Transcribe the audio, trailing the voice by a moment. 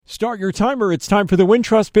Start your timer. It's time for the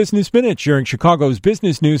Wintrust Business Minute, sharing Chicago's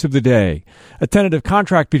business news of the day. A tentative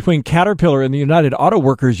contract between Caterpillar and the United Auto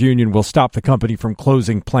Workers Union will stop the company from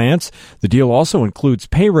closing plants. The deal also includes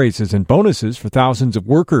pay raises and bonuses for thousands of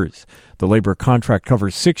workers. The labor contract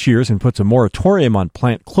covers 6 years and puts a moratorium on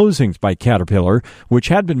plant closings by Caterpillar, which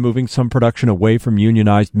had been moving some production away from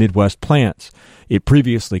unionized Midwest plants. It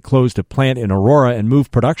previously closed a plant in Aurora and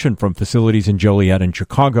moved production from facilities in Joliet and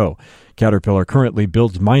Chicago. Caterpillar currently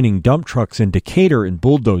builds mining dump trucks in Decatur and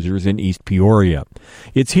bulldozers in East Peoria.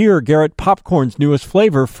 It's here, Garrett Popcorn's newest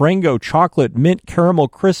flavor, Frango Chocolate Mint Caramel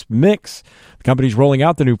Crisp Mix. The company's rolling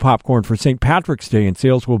out the new popcorn for St. Patrick's Day, and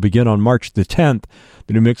sales will begin on March the 10th.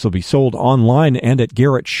 The new mix will be sold online and at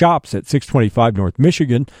Garrett Shops at 625 North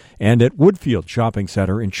Michigan and at Woodfield Shopping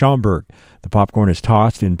Center in Schaumburg. The popcorn is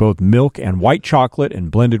tossed in both milk and white chocolate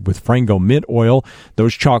and blended with Frango mint oil.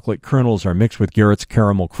 Those chocolate kernels are mixed with Garrett's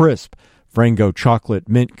Caramel Crisp. Frango Chocolate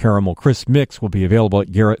Mint Caramel Crisp Mix will be available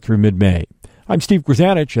at Garrett through mid-May. I'm Steve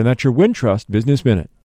Grzanich, and that's your Wintrust Business Minute.